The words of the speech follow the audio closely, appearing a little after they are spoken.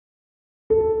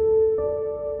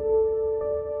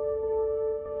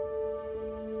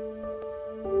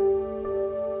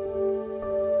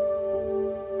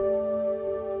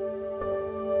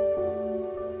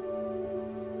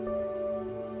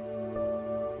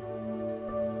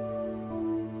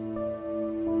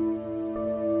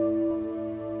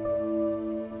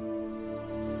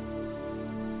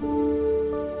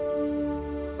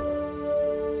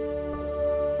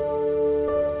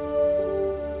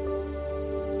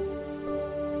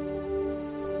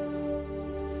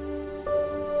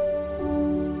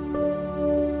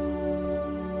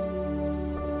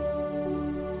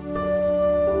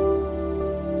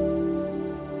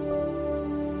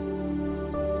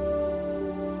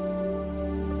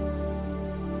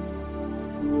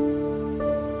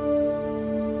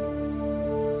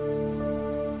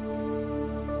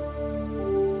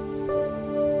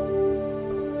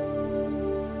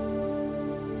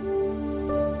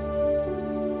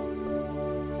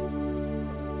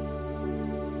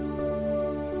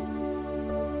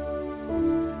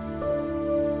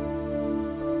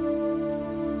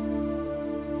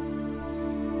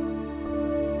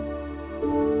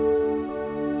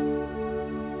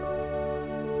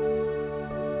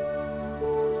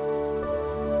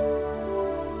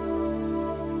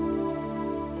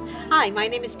Hi, my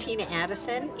name is Tina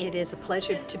Addison. It is a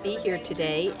pleasure to be here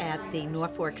today at the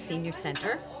Norfolk Senior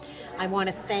Center. I want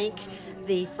to thank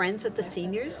the Friends of the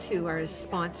Seniors who are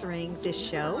sponsoring this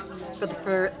show for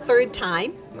the third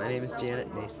time. My name is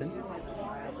Nason,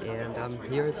 and I'm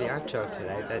here at the art show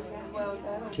today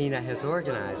that Tina has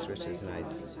organized, which is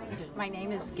nice. My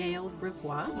name is Gail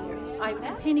Grivois. I've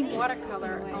been painting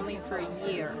watercolor only for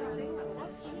a year.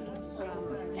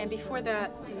 And before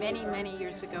that, many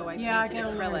years ago, I painted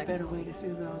acrylic. Better way to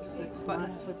do those 6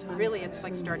 months. But really, it's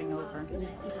like starting over.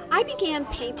 I began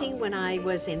painting when I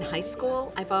was in high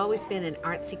school. I've always been an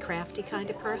artsy, crafty kind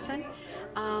of person.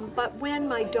 But when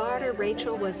my daughter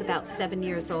Rachel was about 7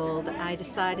 years old, I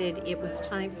decided it was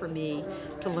time for me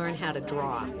to learn how to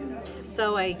draw.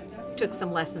 So I took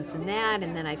some lessons in that,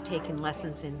 and then I've taken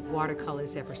lessons in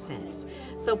watercolors ever since.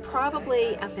 So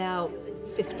probably about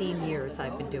 15 years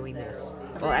I've been doing this.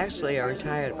 Well, actually, I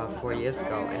retired about 4 years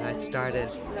ago, and I started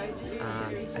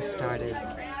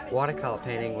watercolor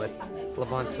painting with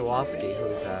Levon Sawalski,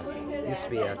 who's used to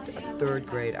be a third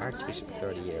grade art teacher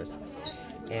for 30 years.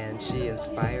 And she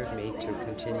inspired me to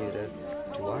continue to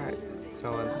do art.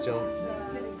 So I'm still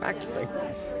practicing.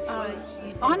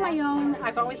 On my own,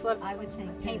 I've always loved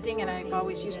painting, and I've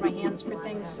always used my hands for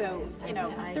things. So,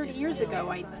 30 years ago,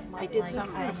 I did some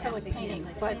acrylic painting,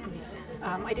 but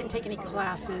I didn't take any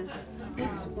classes.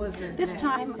 This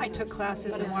time, I took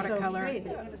classes in watercolor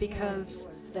because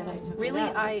really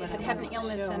I had an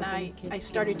illness, and I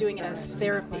started doing it as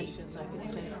therapy.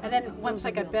 And then once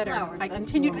I got better, I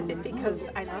continued with it because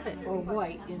I love it.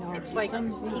 It's like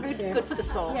good for the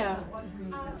soul.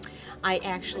 I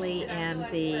actually am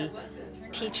the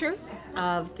teacher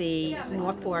of the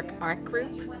Norfolk Art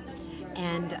Group,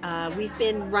 and we've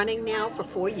been running now for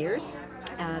 4 years.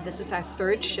 This is our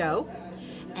third show,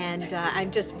 and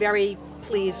I'm just very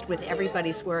pleased with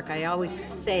everybody's work. I always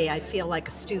say I feel like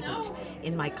a student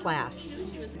in my class.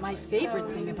 My favorite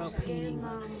thing about painting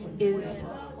is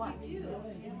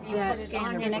that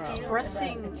in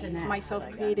expressing myself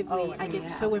creatively, I get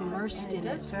so immersed in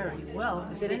it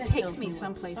that it takes me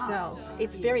someplace else.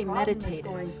 It's very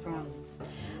meditative.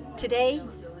 Today,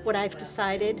 what I've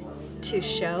decided to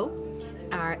show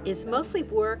is mostly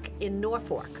work in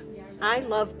Norfolk. I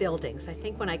love buildings. I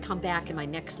think when I come back in my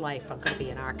next life, I'm going to be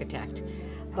an architect.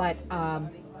 But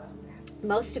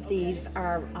most of these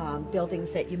are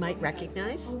buildings that you might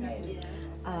recognize.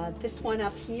 This one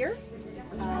up here,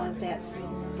 that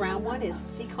brown one, is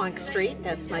Seekonk Street.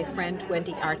 That's my friend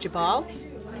Wendy Archibald's.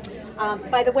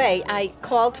 By the way, I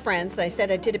called friends. I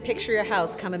said I did a picture of your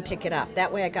house. Come and pick it up.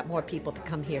 That way I got more people to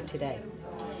come here today.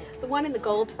 The one in the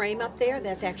gold frame up there,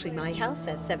 that's actually my house.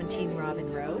 That's 17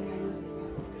 Robin Road.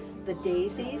 The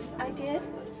daisies I did,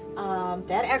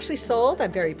 that actually sold,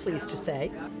 I'm very pleased to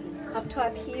say. Up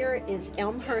top here is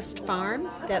Elmhurst Farm.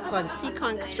 That's on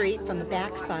Seekonk Street from the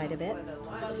back side of it.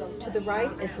 To the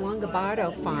right is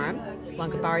Longobardo Farm,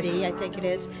 Longobardi I think it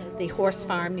is, the horse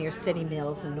farm near City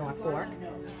Mills in Norfolk.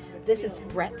 This is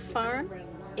Brett's Farm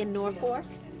in Norfolk.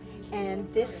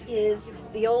 And this is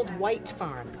the old White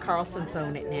Farm. Carlson's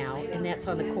own it now, and that's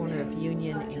on the corner of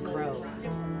Union and Grove.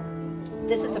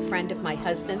 This is a friend of my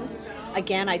husband's.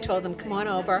 Again, I told them, come on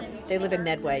over. They live in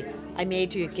Medway. I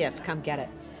made you a gift. Come get it.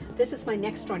 This is my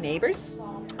next door neighbors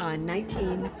on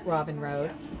 19 Robin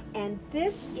Road. And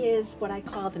this is what I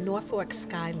call the Norfolk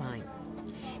skyline.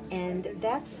 And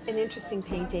that's an interesting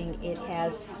painting. It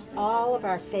has all of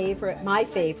my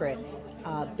favorite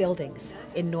buildings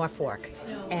in Norfolk.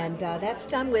 And that's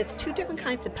done with 2 different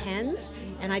kinds of pens.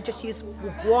 And I just use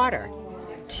water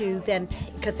to then,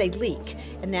 because they leak,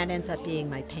 and that ends up being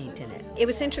my paint in it. It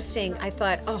was interesting. I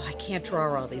thought, oh, I can't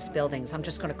draw all these buildings. I'm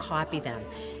just going to copy them.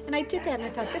 And I did that, and I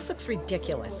thought, this looks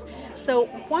ridiculous. So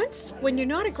when you're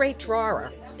not a great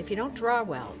drawer, if you don't draw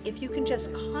well, if you can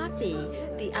just copy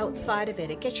the outside of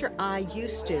it, it gets your eye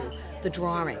used to the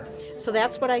drawing. So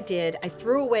that's what I did. I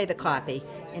threw away the copy,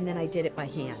 and then I did it by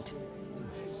hand.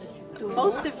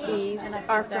 Most of these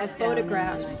are from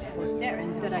photographs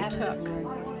that I took.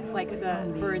 Like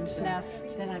the bird's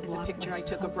nest is a picture I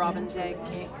took of robin's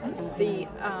eggs. The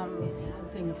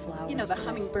the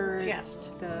hummingbird,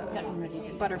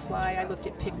 the butterfly, I looked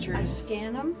at pictures.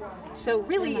 Scan them. So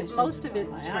really, most of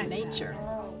it's from nature.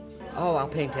 Oh, I'll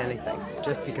paint anything,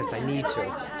 just because I need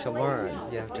to learn.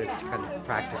 You have to kind of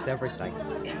practice everything.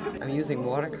 I'm using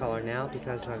watercolor now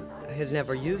because I had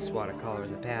never used watercolor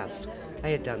in the past. I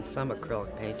had done some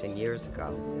acrylic painting years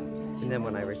ago, and then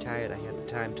when I retired, I had the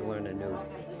time to learn a new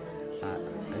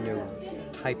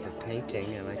type of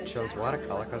painting, and I chose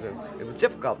watercolor because it was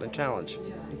difficult and a challenge.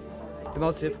 The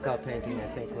most difficult painting, I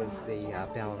think, was the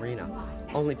ballerina,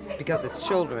 only because it's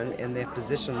children and their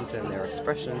positions and their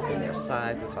expressions and their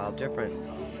size is all different.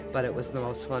 But it was the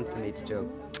most fun for me to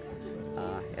do.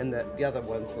 And the other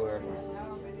ones were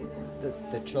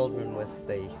the children with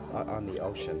on the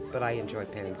ocean. But I enjoy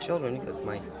painting children because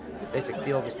my basic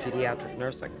field is pediatric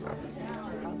nursing. So.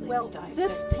 Well,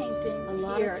 this painting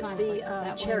here,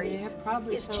 the cherries,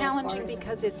 is challenging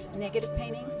because it's negative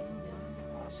painting.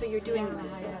 So you're doing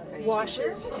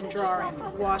washes and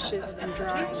drawing, washes and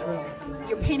drawing.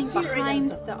 You're painting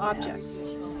behind the objects.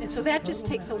 So that just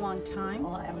takes a long time.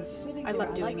 I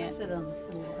love doing it,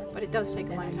 but it does take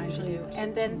a long time to do.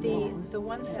 And then the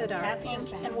ones that are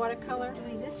ink and watercolor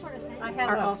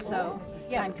are also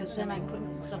time-consuming.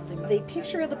 The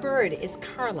picture of the bird is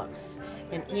Carlos,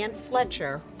 and Ann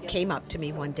Fletcher came up to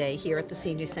me one day here at the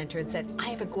Senior Center and said, "I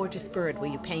have a gorgeous bird, will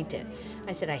you paint it?"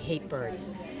 I said, "I hate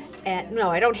birds." No,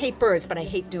 I don't hate birds, but I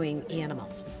hate doing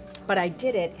animals. But I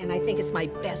did it, and I think it's my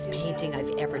best painting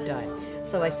I've ever done.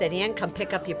 So I said, "Ann, come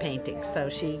pick up your painting." So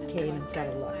she came and got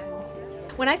a look.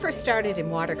 When I first started in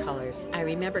watercolors, I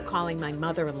remember calling my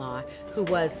mother-in-law, who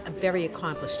was a very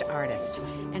accomplished artist,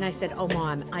 and I said, "Oh,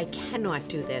 Mom, I cannot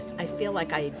do this. I feel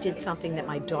like I did something that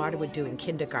my daughter would do in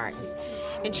kindergarten."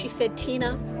 And she said,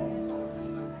 "Tina,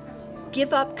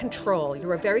 give up control.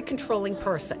 You're a very controlling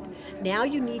person. Now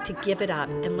you need to give it up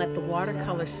and let the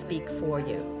watercolor speak for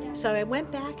you." So I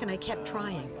went back and I kept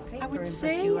trying. I would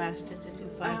say You asked it to do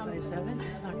 5 by 7.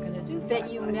 It's not going to do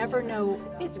that you never know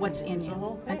what's in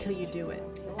you until you do it.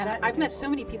 And I've met so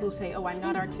many people who say, "Oh, I'm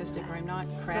not artistic," or "I'm not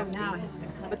crafty."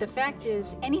 But the fact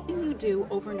is, anything you do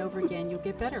over and over again, you'll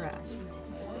get better at.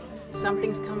 Some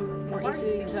things come more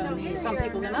easily to some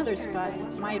people than others, but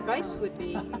my advice would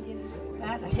be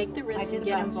take the risk and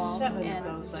get involved,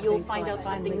 and you'll find out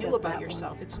something new about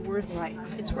yourself. It's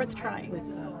worth trying.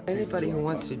 Anybody who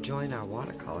wants to join our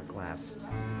watercolor class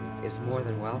is more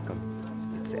than welcome.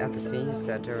 It's at the Senior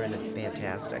Center and it's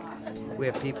fantastic. We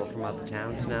have people from other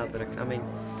towns now that are coming,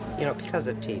 because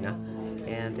of Tina,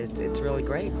 and it's really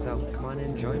great. So come on in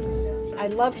and join us. I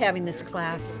love having this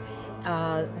class.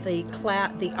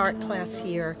 The art class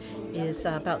here is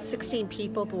about 16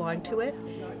 people belong to it,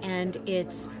 and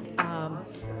it's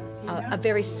a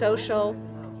very social,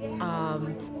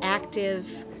 active,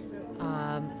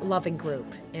 loving group,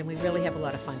 and we really have a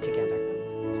lot of fun together.